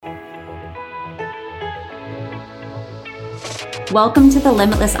Welcome to the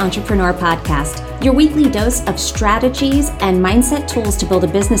Limitless Entrepreneur Podcast, your weekly dose of strategies and mindset tools to build a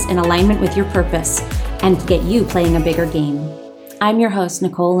business in alignment with your purpose and get you playing a bigger game. I'm your host,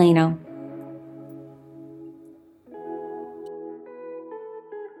 Nicole Lano.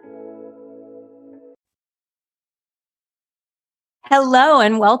 Hello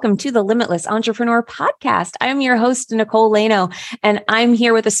and welcome to the Limitless Entrepreneur Podcast. I'm your host, Nicole Lano, and I'm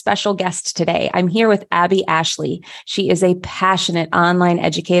here with a special guest today. I'm here with Abby Ashley. She is a passionate online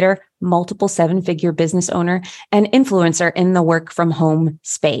educator, multiple seven-figure business owner, and influencer in the work from home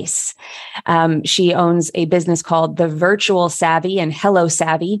space. She owns a business called The Virtual Savvy and Hello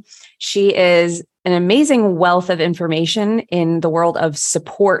Savvy. She is an amazing wealth of information in the world of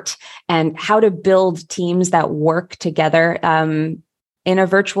support and how to build teams that work together in a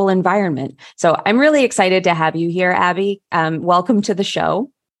virtual environment. So I'm really excited to have you here, Abby. Welcome to the show.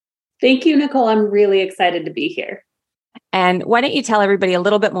 Thank you, Nicole. I'm really excited to be here. And why don't you tell everybody a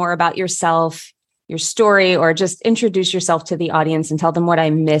little bit more about yourself, your story, or just introduce yourself to the audience and tell them what I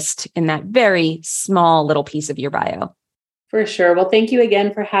missed in that very small little piece of your bio. For sure. Well, thank you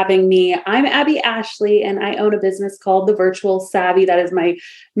again for having me. I'm Abby Ashley, and I own a business called The Virtual Savvy. That is my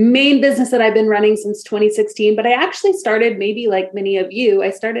main business that I've been running since 2016. But I actually started, maybe like many of you, I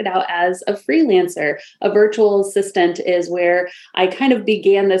started out as a freelancer. A virtual assistant is where I kind of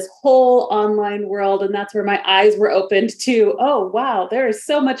began this whole online world. And that's where my eyes were opened to, oh, wow, there is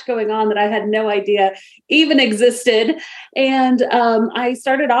so much going on that I had no idea even existed. And I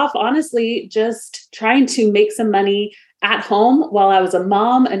started off, honestly, just trying to make some money at home while I was a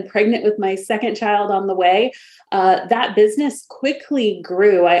mom and pregnant with my second child on the way. That business quickly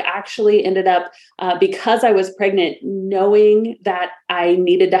grew. I actually ended up, because I was pregnant, knowing that I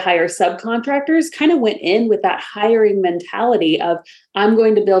needed to hire subcontractors, kind of went in with that hiring mentality of, I'm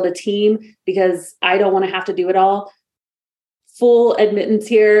going to build a team because I don't want to have to do it all. Full admittance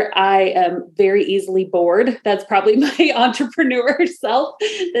here, I am very easily bored. That's probably my entrepreneur self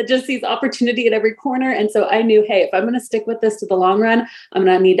that just sees opportunity at every corner. And so I knew, hey, if I'm going to stick with this to the long run, I'm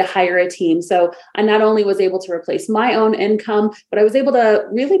going to need to hire a team. So I not only was able to replace my own income, but I was able to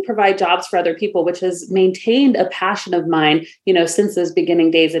really provide jobs for other people, which has maintained a passion of mine, since those beginning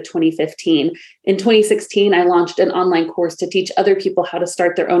days of 2015. In 2016, I launched an online course to teach other people how to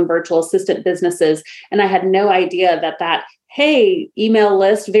start their own virtual assistant businesses. And I had no idea that hey, email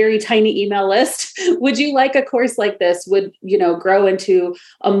list, very tiny email list. Would you like a course like this? Would, grow into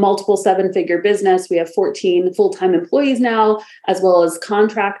a multiple seven-figure business. We have 14 full-time employees now, as well as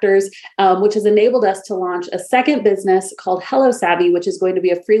contractors, which has enabled us to launch a second business called Hello Savvy, which is going to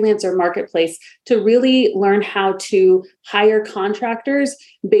be a freelancer marketplace to really learn how to hire contractors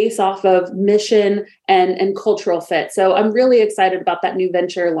based off of mission and cultural fit. So I'm really excited about that new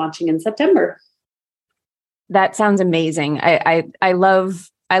venture launching in September. That sounds amazing. I love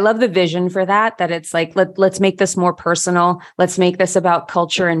the vision for that it's like, let's make this more personal. Let's make this about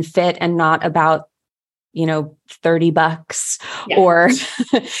culture and fit and not about, $30 or,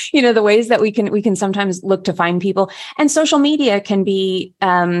 the ways that we can sometimes look to find people. And social media can be,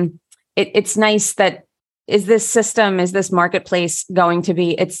 it's nice that is this marketplace going to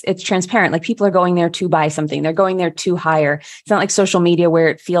be, it's transparent. Like people are going there to buy something. They're going there to hire. It's not like social media where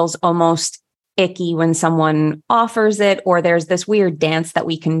it feels almost icky when someone offers it, or there's this weird dance that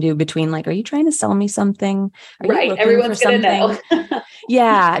we can do between like, are you trying to sell me something? Right. Everyone's going to know.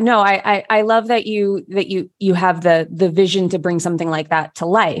 Yeah, no, I love that you have the vision to bring something like that to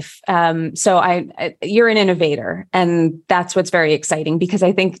life. So you're an innovator, and that's what's very exciting, because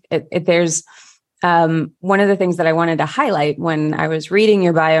I think there's one of the things that I wanted to highlight when I was reading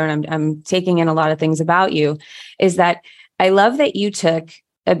your bio, and I'm taking in a lot of things about you, is that I love that you took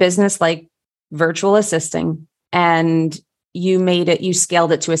a business like virtual assisting and you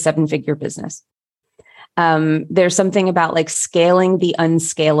scaled it to a seven-figure business. There's something about like scaling the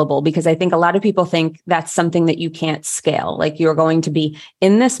unscalable, because I think a lot of people think that's something that you can't scale. Like you're going to be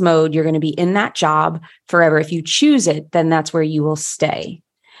in this mode, you're going to be in that job forever. If you choose it, then that's where you will stay.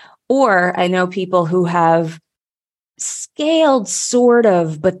 Or I know people who have scaled sort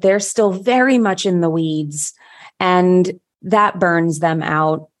of, but they're still very much in the weeds, and that burns them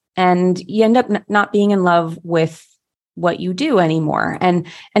out. And you end up not being in love with what you do anymore. And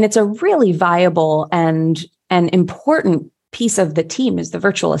it's a really viable and important piece of the team is the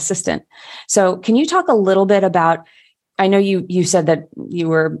virtual assistant. So can you talk a little bit about, I know you said that you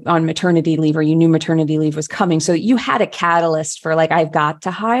were on maternity leave, or you knew maternity leave was coming. So you had a catalyst for like, I've got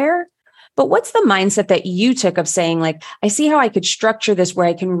to hire. But what's the mindset that you took of saying, like, I see how I could structure this where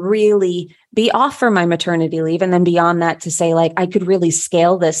I can really be off for my maternity leave. And then beyond that to say, like, I could really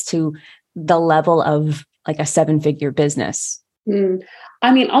scale this to the level of like a seven-figure business. Mm.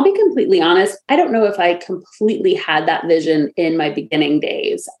 I mean, I'll be completely honest. I don't know if I completely had that vision in my beginning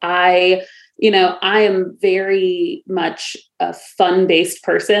days. I am very much a fun-based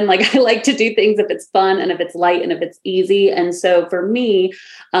person. Like I like to do things if it's fun and if it's light and if it's easy. And so for me,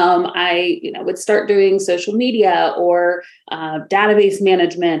 I would start doing social media or database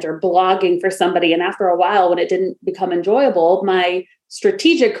management or blogging for somebody. And after a while, when it didn't become enjoyable, my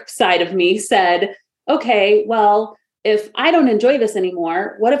strategic side of me said, okay, well, if I don't enjoy this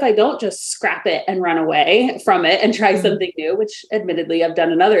anymore, what if I don't just scrap it and run away from it and try something new, which admittedly I've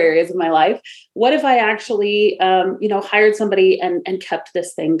done in other areas of my life? What if I actually, hired somebody and kept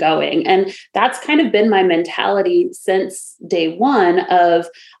this thing going? And that's kind of been my mentality since day one of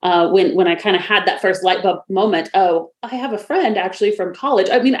when I kind of had that first light bulb moment. Oh, I have a friend actually from college.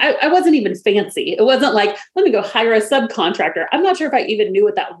 I mean, I wasn't even fancy. It wasn't like, let me go hire a subcontractor. I'm not sure if I even knew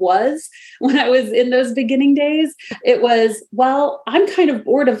what that was when I was in those beginning days. It was, well, I'm kind of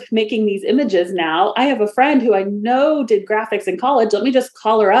bored of making these images now. I have a friend who I know did graphics in college. Let me just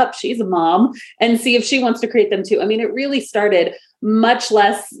call her up. She's a mom and see if she wants to create them too. I mean, it really started much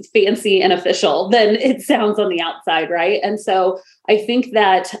less fancy and official than it sounds on the outside, right? And so I think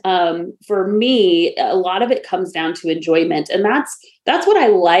that for me, a lot of it comes down to enjoyment. And that's what I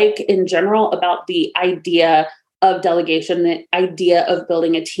like in general about the idea of delegation, the idea of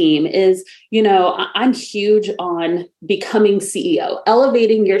building a team is, I'm huge on becoming CEO,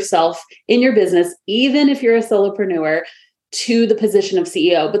 elevating yourself in your business, even if you're a solopreneur, to the position of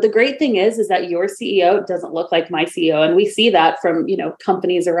CEO. But the great thing is that your CEO doesn't look like my CEO. And we see that from,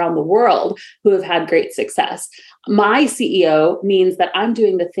 companies around the world who have had great success. My CEO means that I'm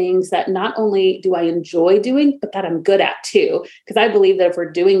doing the things that not only do I enjoy doing, but that I'm good at too. Because I believe that if we're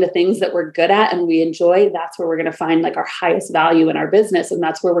doing the things that we're good at and we enjoy, that's where we're going to find like our highest value in our business. And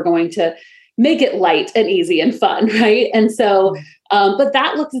that's where we're going to make it light and easy and fun, right? And so, but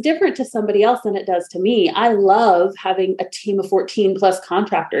that looks different to somebody else than it does to me. I love having a team of 14 plus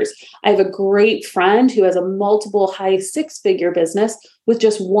contractors. I have a great friend who has a multiple high 6-figure business with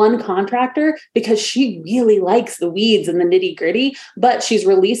just one contractor because she really likes the weeds and the nitty gritty, but she's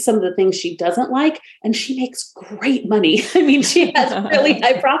released some of the things she doesn't like and she makes great money. I mean, she has really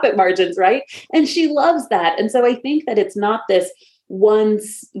high profit margins, right? And she loves that. And so I think that it's not this one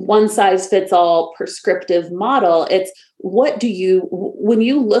size fits all prescriptive model. It's when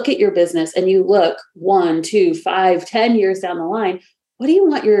you look at your business and you look 1, 2, 5, 10 years down the line, what do you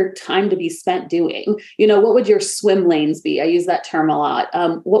want your time to be spent doing? What would your swim lanes be? I use that term a lot.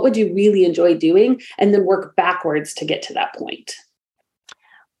 What would you really enjoy doing? And then work backwards to get to that point.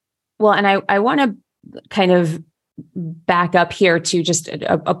 Well, and I want to kind of back up here to just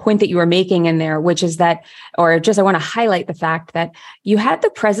a point that you were making in there, which is that, I want to highlight the fact that you had the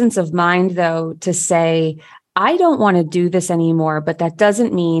presence of mind, though, to say, I don't want to do this anymore, but that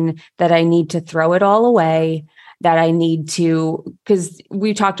doesn't mean that I need to throw it all away, that I need to, because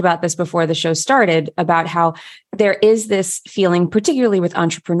we talked about this before the show started, about how there is this feeling, particularly with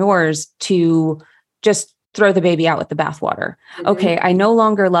entrepreneurs, to just throw the baby out with the bathwater. Mm-hmm. Okay, I no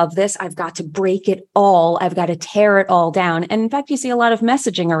longer love this. I've got to break it all. I've got to tear it all down. And in fact, you see a lot of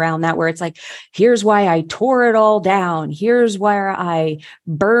messaging around that where it's like, here's why I tore it all down. Here's where I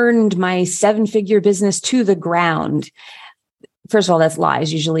burned my 7-figure business to the ground. First of all, that's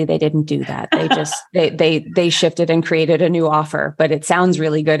lies. Usually they didn't do that. They just, they shifted and created a new offer, but it sounds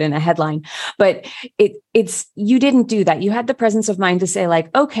really good in a headline. But you didn't do that. You had the presence of mind to say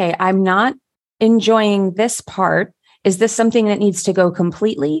like, okay, I'm not enjoying this part. Is this something that needs to go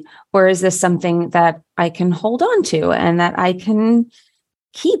completely? Or is this something that I can hold on to and that I can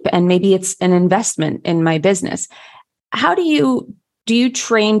keep? And maybe it's an investment in my business. How do you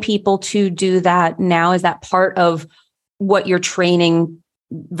train people to do that now? Is that part of what you're training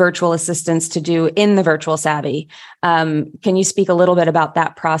virtual assistants to do in the Virtual Savvy? Can you speak a little bit about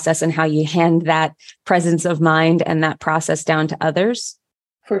that process and how you hand that presence of mind and that process down to others?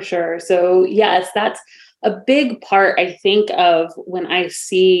 For sure. So yes, that's a big part, I think, of when I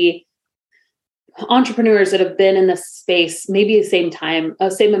see entrepreneurs that have been in this space, maybe the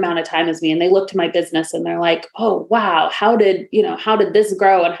same amount of time as me, and they look to my business and they're like, oh, wow, how did this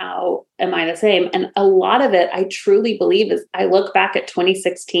grow and how am I the same? And a lot of it, I truly believe, is I look back at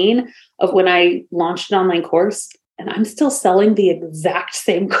 2016 of when I launched an online course and I'm still selling the exact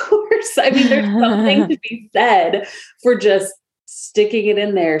same course. I mean, there's something to be said for just sticking it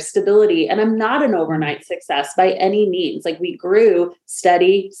in there, stability. And I'm not an overnight success by any means. Like we grew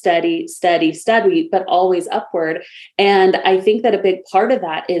steady, but always upward. And I think that a big part of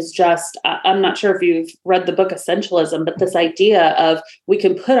that is just, I'm not sure if you've read the book Essentialism, but this idea of we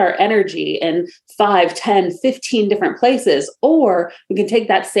can put our energy in 5, 10, 15 different places, or we can take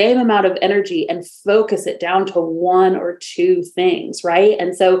that same amount of energy and focus it down to one or two things, right?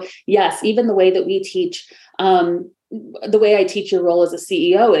 And so, yes, even the way that we teach, the way I teach your role as a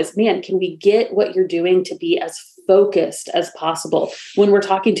CEO is, man, can we get what you're doing to be as focused as possible? When we're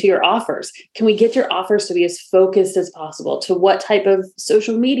talking to your offers, can we get your offers to be as focused as possible to what type of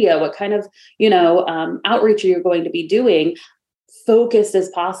social media, what kind of, outreach are you going to be doing? Focused as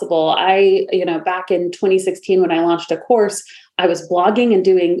possible. Back in 2016, when I launched a course, I was blogging and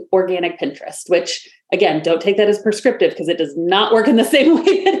doing organic Pinterest, which again, don't take that as prescriptive because it does not work in the same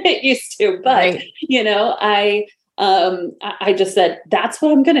way that it used to. But, right. I just said, that's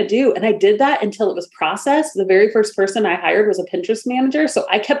what I'm going to do. And I did that until it was processed. The very first person I hired was a Pinterest manager. So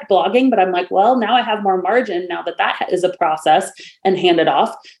I kept blogging, but I'm like, well, now I have more margin now that is a process and handed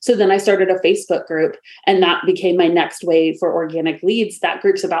off. So then I started a Facebook group, and that became my next way for organic leads. That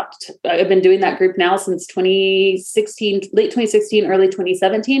group's I've been doing that group now since 2016, late 2016, early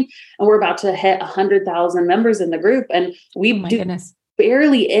 2017. And we're about to hit 100,000 members in the group. And goodness.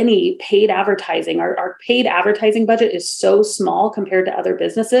 Barely any paid advertising. Our paid advertising budget is so small compared to other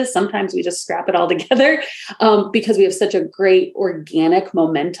businesses. Sometimes we just scrap it all together because we have such a great organic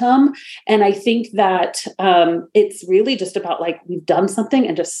momentum. And I think that it's really just about like, we've done something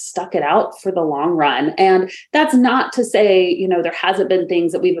and just stuck it out for the long run. And that's not to say, there hasn't been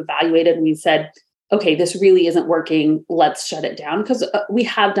things that we've evaluated and we've said, okay, this really isn't working, let's shut it down, because we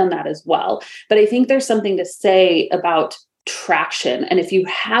have done that as well. But I think there's something to say about traction. And if you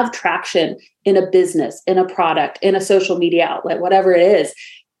have traction in a business, in a product, in a social media outlet, whatever it is,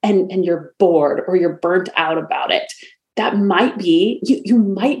 and you're bored or you're burnt out about it, that might be, you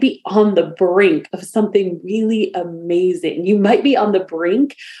might be on the brink of something really amazing. You might be on the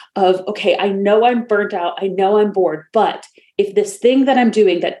brink of, okay, I know I'm burnt out, I know I'm bored, but if this thing that I'm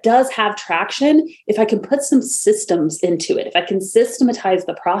doing that does have traction, if I can put some systems into it, if I can systematize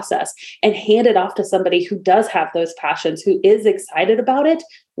the process and hand it off to somebody who does have those passions, who is excited about it,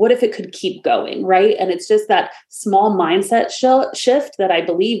 what if it could keep going, right? And it's just that small mindset shift that I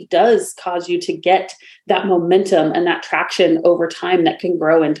believe does cause you to get that momentum and that traction over time that can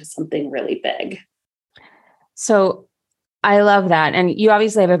grow into something really big. So I love that. And you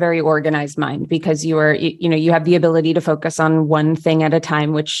obviously have a very organized mind because you have the ability to focus on one thing at a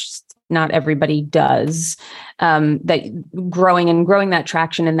time, which not everybody does, that growing that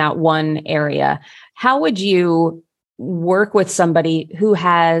traction in that one area. How would you work with somebody who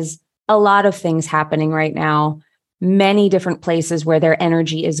has a lot of things happening right now, many different places where their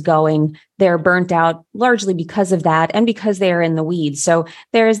energy is going? They're burnt out largely because of that and because they are in the weeds. So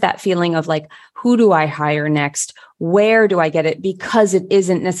there is that feeling of like, who do I hire next? Where do I get it? Because it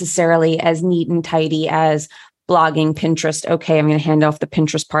isn't necessarily as neat and tidy as blogging, Pinterest. Okay, I'm going to hand off the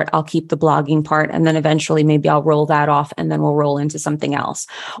Pinterest part. I'll keep the blogging part. And then eventually maybe I'll roll that off and then we'll roll into something else.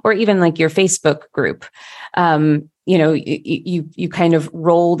 Or even like your Facebook group. You kind of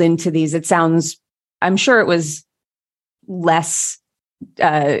rolled into these. It sounds, I'm sure it was less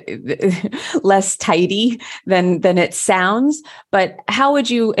tidy than it sounds, but how would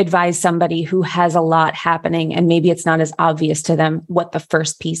you advise somebody who has a lot happening and maybe it's not as obvious to them what the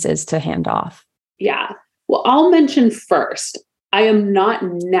first piece is to hand off? Yeah. Well, I'll mention first, I am not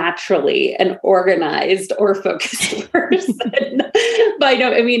naturally an organized or focused person. But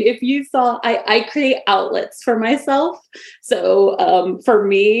if you saw, I create outlets for myself. So for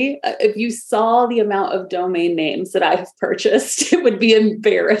me, if you saw the amount of domain names that I've purchased, it would be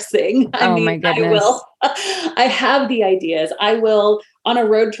embarrassing. My goodness. I have the ideas. I will, on a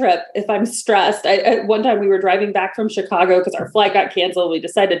road trip, if I'm stressed. At one time we were driving back from Chicago because our flight got canceled. We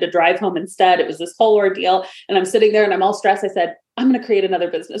decided to drive home instead. It was this whole ordeal. And I'm sitting there and I'm all stressed. I said, I'm going to create another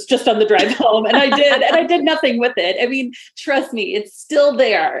business just on the drive home. And I did. And I did nothing with it. Trust me, it's still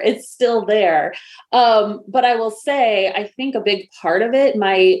there. It's still there. But I will say, I think a big part of it,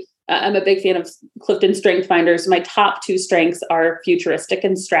 I'm a big fan of Clifton Strength Finders. My top two strengths are futuristic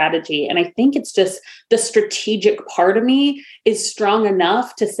and strategy. And I think it's just the strategic part of me is strong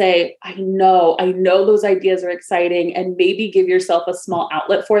enough to say, I know those ideas are exciting, and maybe give yourself a small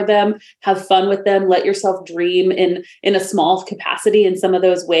outlet for them, have fun with them, let yourself dream in a small capacity in some of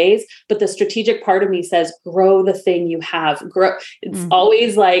those ways. But the strategic part of me says, grow the thing you have. Grow. It's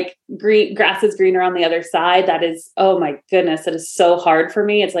always like grass is greener on the other side. That is, oh my goodness, that is so hard for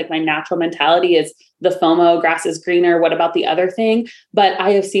me. It's like my natural mentality is the FOMO, grass is greener. What about the other thing? But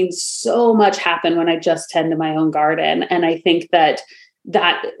I have seen so much happen when I just tend to my own garden. And I think that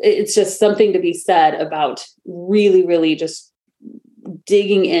it's just something to be said about really, really just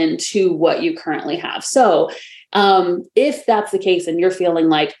digging into what you currently have. So if that's the case and you're feeling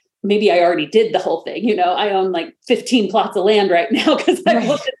like, maybe I already did the whole thing, I own like 15 plots of land right now because I've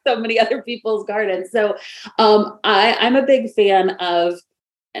looked at so many other people's gardens. So I'm a big fan of,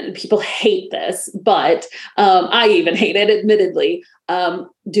 and people hate this, but I even hate it, admittedly,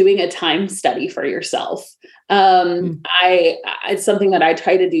 doing a time study for yourself. It's something that I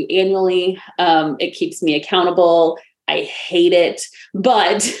try to do annually. It keeps me accountable. I hate it,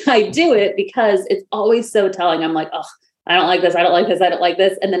 but I do it because it's always so telling. I'm like, oh, I don't like this. I don't like this. I don't like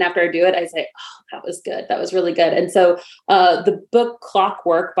this. And then after I do it, I say, oh, that was good. That was really good. And so the book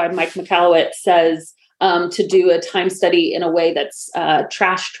Clockwork by Mike Michalowicz says to do a time study in a way that's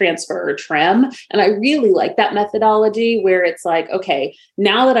trash transfer or trim. And I really like that methodology where it's like, okay,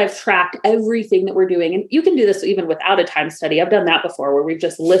 now that I've tracked everything that we're doing, and you can do this even without a time study. I've done that before where we've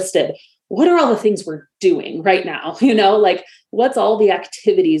just listed what are all the things we're doing right now? Like what's all the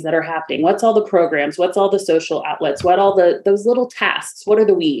activities that are happening? What's all the programs? What's all the social outlets? What all those little tasks? What are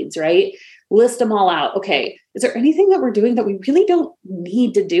the weeds, right? List them all out. Okay. Is there anything that we're doing that we really don't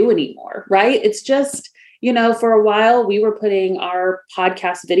need to do anymore? Right? It's just, for a while we were putting our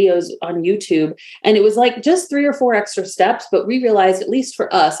podcast videos on YouTube and it was like just 3 or 4 extra steps, but we realized, at least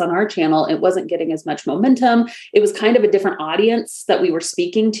for us on our channel, it wasn't getting as much momentum. It was kind of a different audience that we were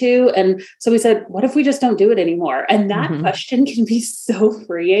speaking to. And so we said, what if we just don't do it anymore? And that question can be so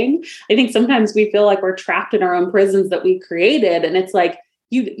freeing. I think sometimes we feel like we're trapped in our own prisons that we created. And it's like,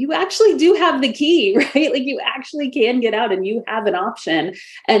 you actually do have the key, right? Like you actually can get out and you have an option.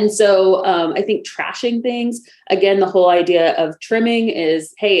 And so I think trashing things, again, the whole idea of trimming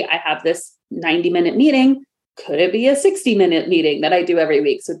is, hey, I have this 90-minute meeting. Could it be a 60-minute meeting that I do every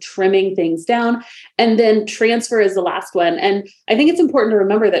week? So trimming things down. And then transfer is the last one. And I think it's important to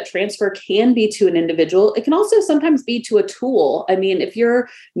remember that transfer can be to an individual. It can also sometimes be to a tool. I mean, if you're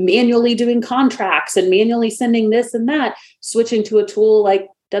manually doing contracts and manually sending this and that, switching to a tool like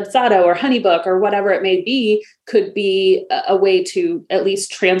Dubsado or HoneyBook or whatever it may be could be a way to at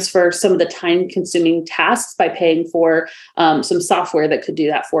least transfer some of the time-consuming tasks by paying for some software that could do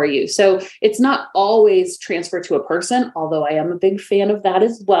that for you. So it's not always transfer to a person, although I am a big fan of that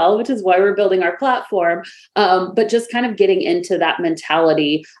as well, which is why we're building our platform. But just kind of getting into that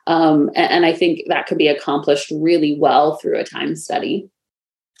mentality. And I think that could be accomplished really well through a time study.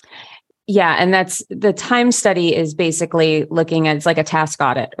 Yeah. And that's the time study is basically looking at, it's like a task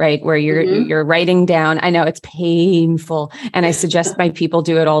audit, right? Where you're writing down, I know it's painful and I suggest my people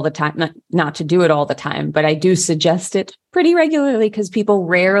do it all the time, not to do it all the time, but I do suggest it pretty regularly because people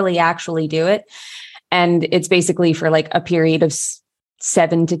rarely actually do it. And it's basically for like a period of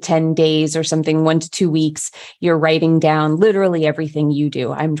 7 to 10 days or something, 1 to 2 weeks, you're writing down literally everything you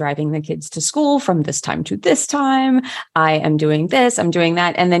do. I'm driving the kids to school from this time to this time. I am doing this, I'm doing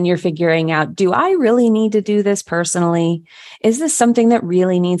that. And then you're figuring out, do I really need to do this personally? Is this something that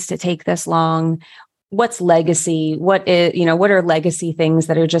really needs to take this long? What's legacy? What are legacy things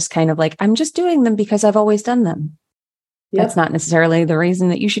that are just kind of like, I'm just doing them because I've always done them. Yep. That's not necessarily the reason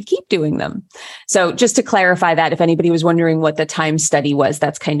that you should keep doing them. So just to clarify that, if anybody was wondering what the time study was,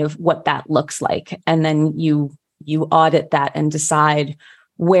 that's kind of what that looks like. And then you audit that and decide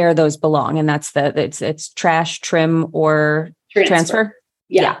where those belong. And that's it's trash, trim, or transfer.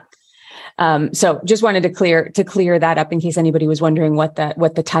 Yeah. So just wanted to clear that up in case anybody was wondering what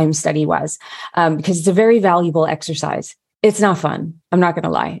the time study was, because it's a very valuable exercise. It's not fun. I'm not going to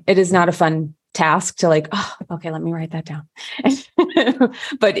lie. It is not a fun task to like, oh, okay, let me write that down.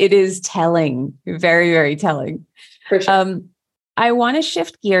 But it is telling, very, very telling. For sure. I want to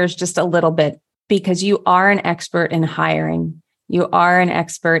shift gears just a little bit because you are an expert in hiring. You are an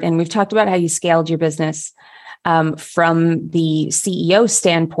expert, and we've talked about how you scaled your business from the CEO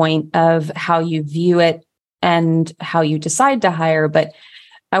standpoint of how you view it and how you decide to hire. But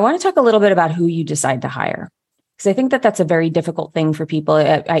I want to talk a little bit about who you decide to hire. Because I think that that's a very difficult thing for people.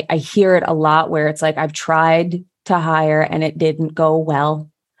 I hear it a lot where it's like, I've tried to hire and it didn't go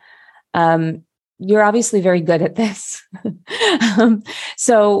well. You're obviously very good at this.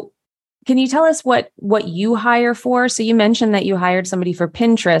 So can you tell us what you hire for? So you mentioned that you hired somebody for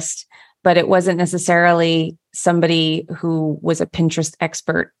Pinterest, but it wasn't necessarily somebody who was a Pinterest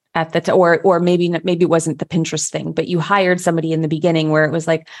expert at the or maybe it wasn't the Pinterest thing, but you hired somebody in the beginning where it was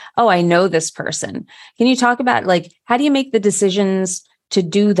like, oh, I know this person. Can you talk about like, how do you make the decisions to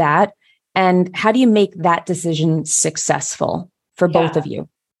do that? And how do you make that decision successful for both of you?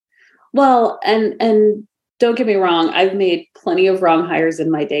 Well, and don't get me wrong, I've made plenty of wrong hires in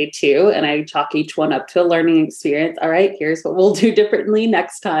my day too, and I chalk each one up to a learning experience. All right, here's what we'll do differently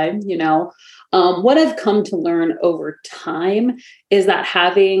next time. What I've come to learn over time is that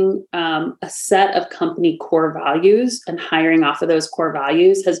having a set of company core values and hiring off of those core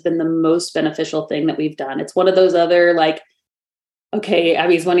values has been the most beneficial thing that we've done. It's one of those other like, okay,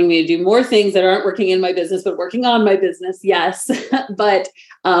 Abby's wanting me to do more things that aren't working in my business, but working on my business. Yes. But,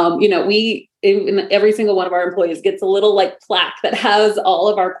 every single one of our employees gets a little like plaque that has all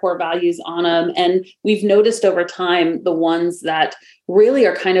of our core values on them. And we've noticed over time, the ones that really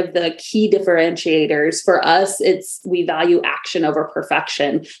are kind of the key differentiators for us, we value action over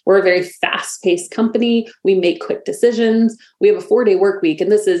perfection. We're a very fast-paced company. We make quick decisions. We have a 4-day work week.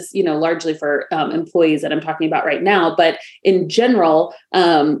 And this is, largely for employees that I'm talking about right now. But in general,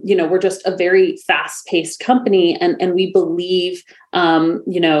 we're just a very fast-paced company. And we believe,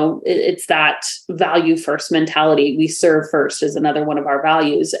 it's that value first mentality. We serve first is another one of our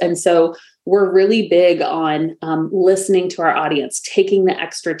values. And so we're really big on listening to our audience, taking the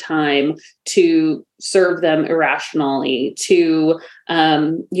extra time to serve them irrationally, to,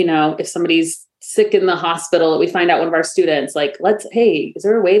 if somebody's sick in the hospital, we find out one of our students, like, hey, is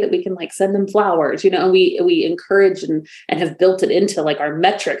there a way that we can like send them flowers? And we encourage and have built it into like our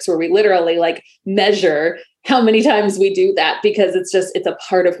metrics where we literally like measure how many times we do that, because it's a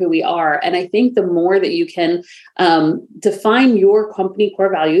part of who we are. And I think the more that you can define your company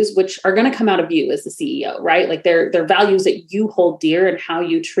core values, which are going to come out of you as the CEO, right? Like they're values that you hold dear and how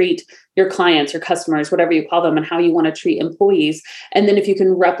you treat your clients, your customers, whatever you call them, and how you want to treat employees. And then if you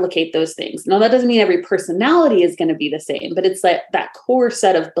can replicate those things. Now, that doesn't mean every personality is going to be the same, but it's like that core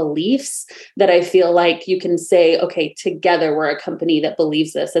set of beliefs that I feel like you can say, okay, together we're a company that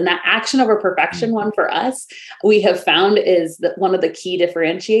believes this. And that action over perfection one for us, we have found is that one of the key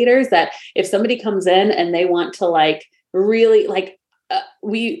differentiators, that if somebody comes in and they want to like really like,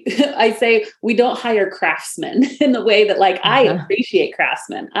 I say we don't hire craftsmen in the way that like I appreciate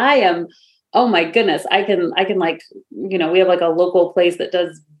craftsmen. Oh my goodness, I can like, we have like a local place that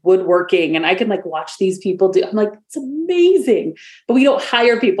does woodworking and I can like watch these people do. I'm like, it's amazing. But we don't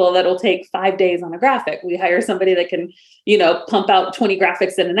hire people that'll take 5 days on a graphic. We hire somebody that can, pump out 20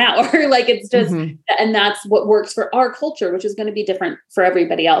 graphics in an hour. Like it's just, and that's what works for our culture, which is going to be different for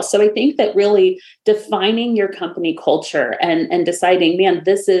everybody else. So I think that really defining your company culture and deciding, man,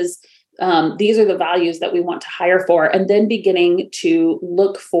 these are the values that we want to hire for, and then beginning to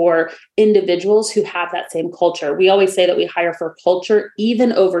look for individuals who have that same culture. We always say that we hire for culture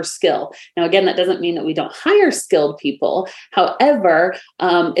even over skill. Now, again, that doesn't mean that we don't hire skilled people. However,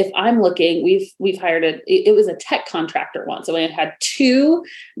 if I'm looking, we've hired it was a tech contractor once. So we had 2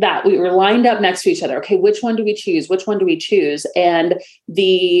 that we were lined up next to each other. Okay, which one do we choose? Which one do we choose? And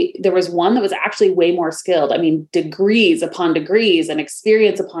there was one that was actually way more skilled. I mean, degrees upon degrees and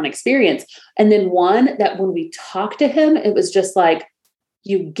experience upon experience. And then one that when we talked to him, it was just like,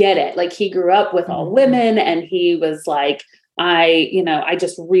 you get it. Like he grew up with all women and he was like, I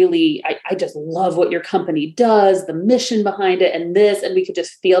just love what your company does, the mission behind it and this, and we could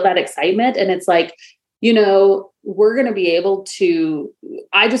just feel that excitement. And it's like, we're going to be able to,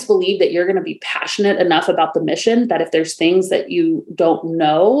 I just believe that you're going to be passionate enough about the mission that if there's things that you don't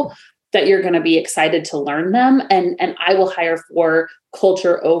know, that you're going to be excited to learn them. And I will hire for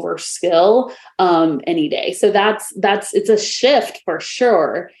culture over skill any day. So it's a shift for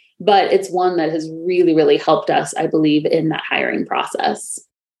sure, but it's one that has really, really helped us, I believe, in that hiring process.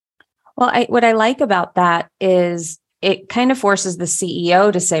 Well, what I like about that is it kind of forces the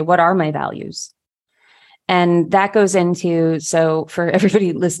CEO to say, what are my values? And that goes into, so for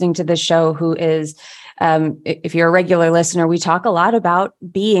everybody listening to this show who is, if you're a regular listener, we talk a lot about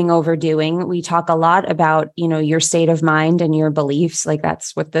being overdoing. We talk a lot about, your state of mind and your beliefs. Like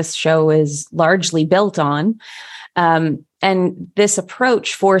that's what this show is largely built on. And this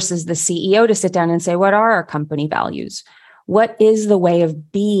approach forces the CEO to sit down and say, what are our company values? What is the way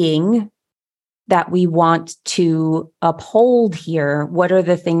of being that we want to uphold here? What are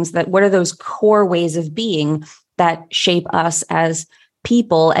those core ways of being that shape us as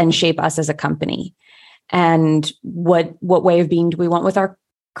people and shape us as a company? And what way of being do we want with our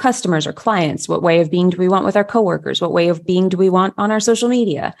customers or clients? What way of being do we want with our coworkers? What way of being do we want on our social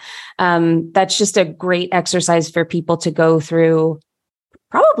media? That's just a great exercise for people to go through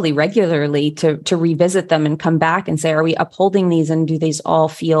probably regularly to revisit them and come back and say, are we upholding these? And do these all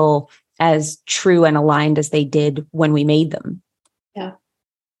feel as true and aligned as they did when we made them? Yeah.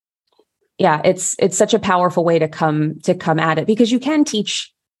 Yeah. It's such a powerful way to come at it, because you can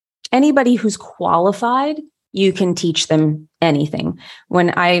teach anybody who's qualified you can teach them anything.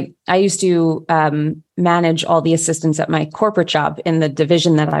 When I used to manage all the assistants at my corporate job in the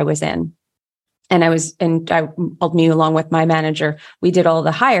division that I was in, and me along with my manager, we did all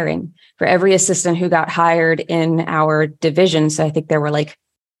the hiring for every assistant who got hired in our division. So I think there were like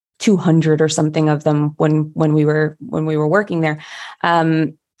 200 or something of them when we were working there.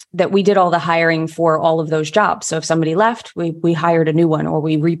 That we did all the hiring for all of those jobs. So if somebody left, we hired a new one, or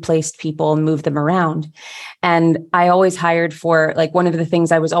we replaced people and moved them around. And I always hired for, like, one of the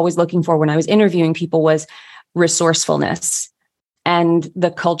things I was always looking for when I was interviewing people was resourcefulness and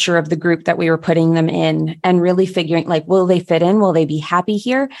the culture of the group that we were putting them in, and really figuring, like, will they fit in? Will they be happy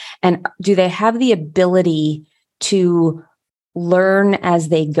here? And do they have the ability to learn as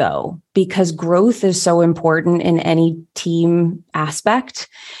they go? Because growth is so important in any team aspect.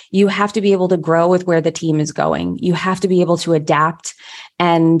 You have to be able to grow with where the team is going. You have to be able to adapt,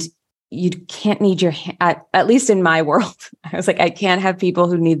 and you can't need your at least in my world, I was like, I can't have people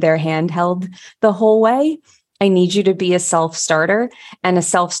who need their hand held the whole way. I need you to be a self-starter. And a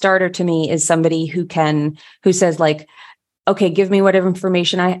self-starter to me is somebody who says, like, okay, give me whatever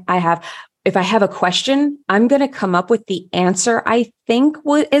information I have. If I have a question, I'm going to come up with the answer I think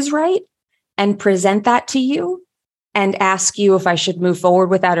is right and present that to you and ask you if I should move forward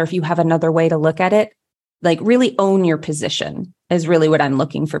with that, or if you have another way to look at it. Like, really own your position is really what I'm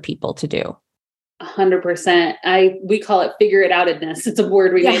looking for people to do. 100%. We call it figure it outedness. It's a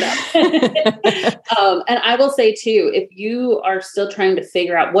word we made up. And I will say too, if you are still trying to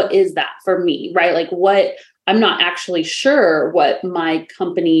figure out what is that for me, right? Like, I'm not actually sure what my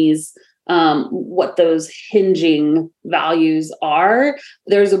company's what those hinging values are.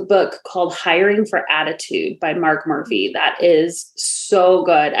 There's a book called Hiring for Attitude by Mark Murphy that is so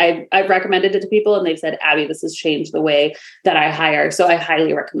good. I've recommended it to people, and they've said, Abby, this has changed the way that I hire. So I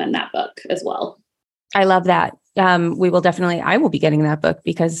highly recommend that book as well. I love that. I will be getting that book,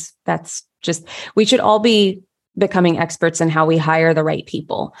 because we should all be becoming experts in how we hire the right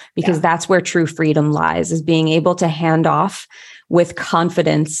people, because that's where true freedom lies, is being able to hand off with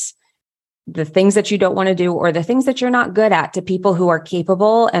confidence the things that you don't want to do, or the things that you're not good at, to people who are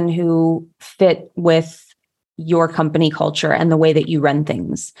capable and who fit with your company culture and the way that you run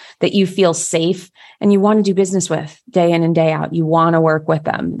things, that you feel safe and you want to do business with day in and day out. You want to work with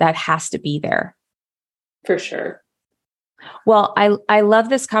them. That has to be there. For sure. Well, I love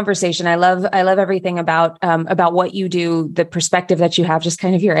this conversation. I love everything about what you do, the perspective that you have, just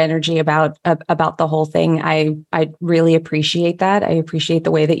kind of your energy about the whole thing. I really appreciate that. I appreciate the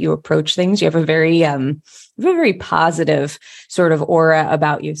way that you approach things. You have a very positive sort of aura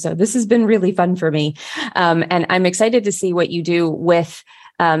about you. So this has been really fun for me. And I'm excited to see what you do with,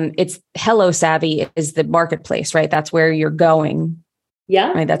 it's HelloSavvy is the marketplace, right? That's where you're going.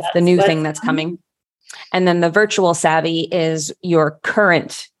 Yeah. Right. That's the new thing that's coming. And then the Virtual Savvy is your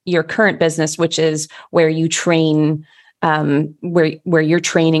current business, which is where you train, where you're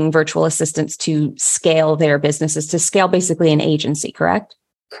training virtual assistants to scale their businesses, to scale basically an agency, correct?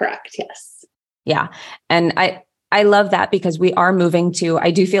 Correct. Yes. Yeah. And I love that, because we are moving to,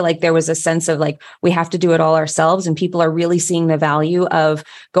 I do feel like there was a sense of like, we have to do it all ourselves. And people are really seeing the value of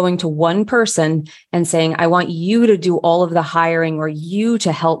going to one person and saying, I want you to do all of the hiring, or you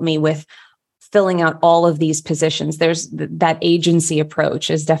to help me with filling out all of these positions. There's that agency approach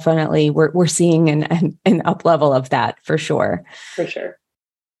is definitely, we're seeing an up level of that for sure. For sure.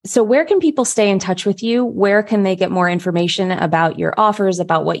 So where can people stay in touch with you? Where can they get more information about your offers,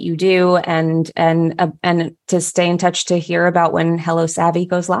 about what you do, and to stay in touch to hear about when HelloSavvy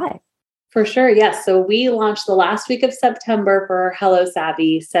goes live? For sure. Yes. So we launched the last week of September for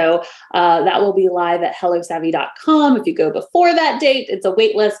HelloSavvy. So that will be live at hellosavvy.com. If you go before that date, it's a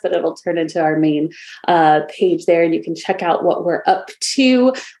wait list, but it'll turn into our main page there. And you can check out what we're up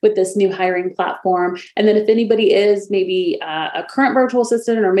to with this new hiring platform. And then if anybody is maybe a current virtual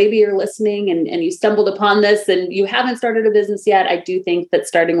assistant, or maybe you're listening and you stumbled upon this and you haven't started a business yet, I do think that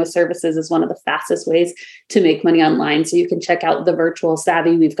starting with services is one of the fastest ways to make money online. So you can check out the Virtual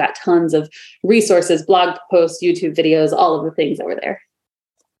Savvy. We've got tons of resources, blog posts, YouTube videos, all of the things over there.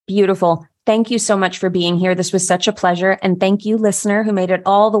 Beautiful. Thank you so much for being here. This was such a pleasure. And thank you, listener, who made it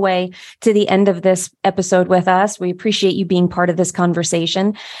all the way to the end of this episode with us. We appreciate you being part of this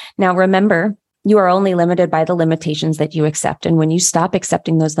conversation. Now, remember, you are only limited by the limitations that you accept. And when you stop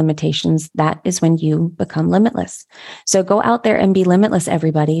accepting those limitations, that is when you become limitless. So go out there and be limitless,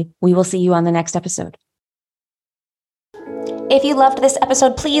 everybody. We will see you on the next episode. If you loved this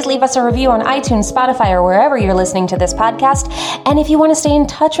episode, please leave us a review on iTunes, Spotify, or wherever you're listening to this podcast. And if you want to stay in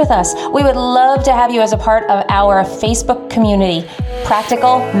touch with us, we would love to have you as a part of our Facebook community,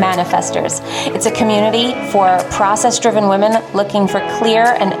 Practical Manifestors. It's a community for process-driven women looking for clear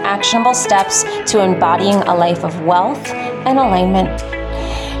and actionable steps to embodying a life of wealth and alignment.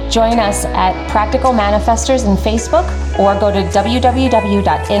 Join us at Practical Manifestors in Facebook or go to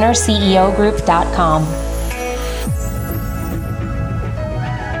www.innerceogroup.com.